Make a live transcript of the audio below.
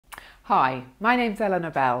Hi, my name's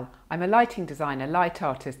ELEANOR Bell. I'm a lighting designer, light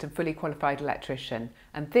artist and fully qualified electrician,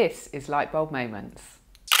 and this is Lightbulb Moments.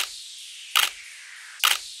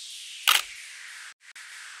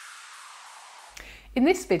 In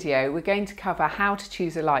this video, we're going to cover how to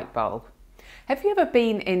choose a light bulb. Have you ever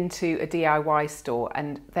been into a DIY store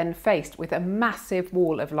and then faced with a massive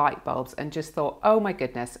wall of light bulbs and just thought, oh my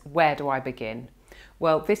goodness, where do I begin?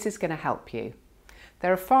 Well, this is going to help you.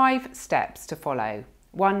 There are 5 steps to follow.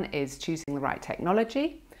 One is choosing the right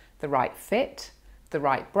technology, the right fit, the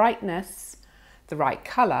right brightness, the right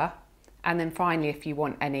colour, and then finally if you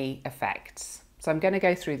want any effects. So I'm going to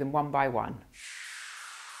go through them one by one.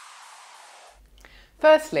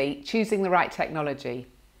 Firstly, choosing the right technology.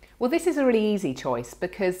 Well, this is a really easy choice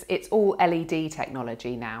because it's all LED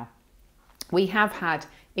technology now. We have had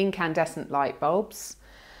incandescent light bulbs,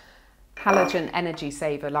 halogen energy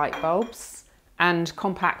saver light bulbs, and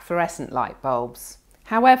compact fluorescent light bulbs.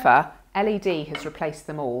 However, LED has replaced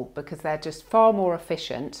them all because they're just far more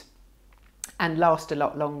efficient and last a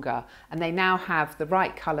lot longer, and they now have the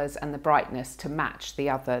right colours and the brightness to match the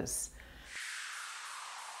others.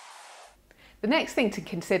 The next thing to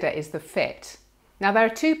consider is the fit. Now there are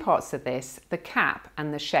 2 parts of this, the cap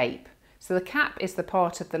and the shape. So the cap is the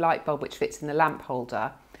part of the light bulb which fits in the lamp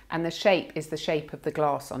holder, and the shape is the shape of the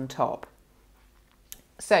glass on top.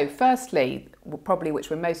 So firstly, probably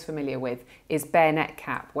which we're most familiar with, is bayonet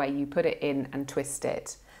cap, where you put it in and twist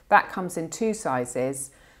it. That comes in 2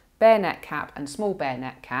 sizes, bayonet cap and small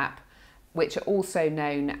bayonet cap, which are also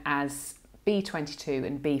known as B22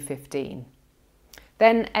 and B15.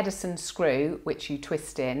 Then Edison screw, which you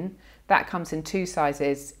twist in, that comes in 2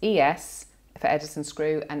 sizes, ES for Edison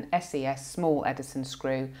screw and SES, small Edison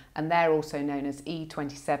screw, and they're also known as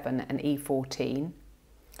E27 and E14.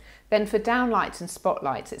 Then for downlights and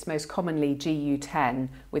spotlights, it's most commonly GU10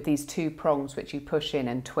 with these 2 prongs which you push in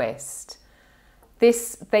and twist.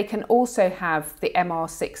 They can also have the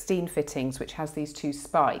MR16 fittings, which has these 2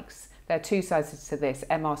 spikes. There are 2 sizes to this,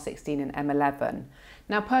 MR16 and M11.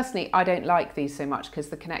 Now personally, I don't like these so much because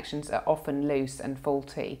the connections are often loose and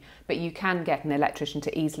faulty, but you can get an electrician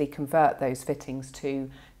to easily convert those fittings to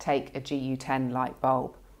take a GU10 light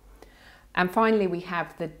bulb. And finally, we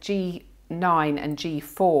have the G9 and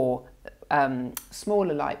G4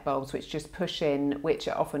 smaller light bulbs which just push in, which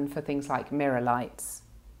are often for things like mirror lights.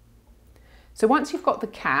 So once you've got the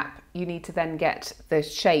cap, you need to then get the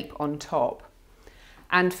shape on top.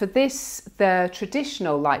 And for this, the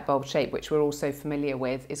traditional light bulb shape, which we're also familiar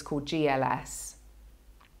with, is called GLS.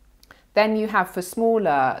 Then you have, for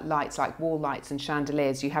smaller lights like wall lights and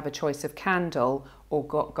chandeliers, you have a choice of candle or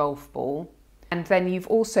golf ball. And then you've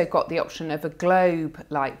also got the option of a globe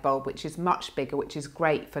light bulb, which is much bigger, which is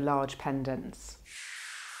great for large pendants.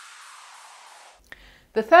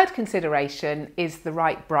 The third consideration is the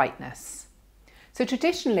right brightness. So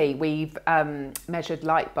traditionally we've measured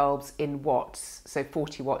light bulbs in watts, so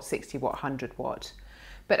 40 watt, 60 watt, 100 watt.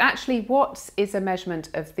 But actually watts is a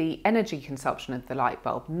measurement of the energy consumption of the light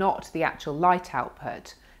bulb, not the actual light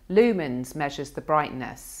output. Lumens measures the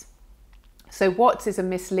brightness. So watts is a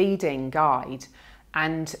misleading guide,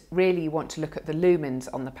 and really you want to look at the lumens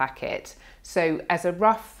on the packet. So as a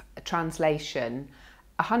rough translation,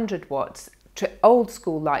 100 watts, old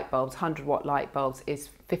school light bulbs, 100 watt light bulbs is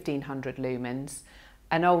 1500 lumens.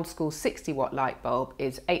 An old school 60 watt light bulb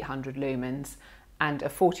is 800 lumens, and a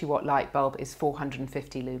 40 watt light bulb is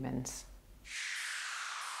 450 lumens.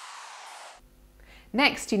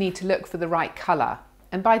 Next, you need to look for the right colour.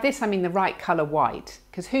 And by this I mean the right colour white,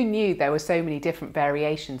 because who knew there were so many different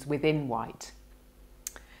variations within white?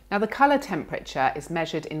 Now the colour temperature is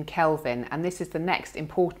measured in Kelvin, and this is the next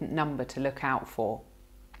important number to look out for.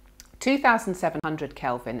 2700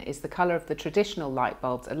 Kelvin is the colour of the traditional light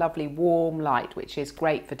bulbs, a lovely warm light which is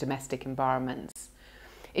great for domestic environments.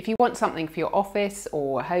 If you want something for your office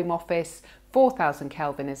or home office, 4000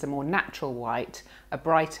 Kelvin is a more natural white, a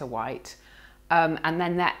brighter white. And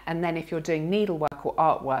then if you're doing needlework or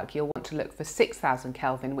artwork, you'll want to look for 6000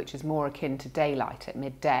 Kelvin, which is more akin to daylight at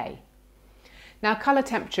midday. Now, colour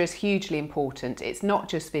temperature is hugely important. It's not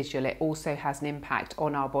just visual, it also has an impact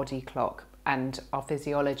on our body clock and our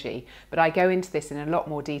physiology. But I go into this in a lot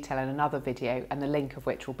more detail in another video, and the link of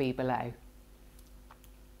which will be below.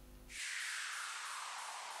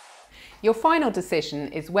 Your final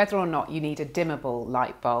decision is whether or not you need a dimmable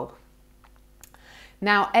light bulb.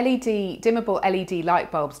 Now, dimmable LED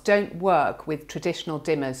light bulbs don't work with traditional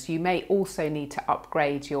dimmers. You may also need to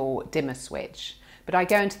upgrade your dimmer switch, but I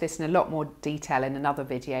go into this in a lot more detail in another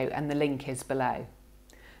video, and the link is below.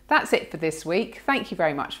 That's it for this week. Thank you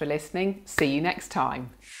very much for listening. See you next time.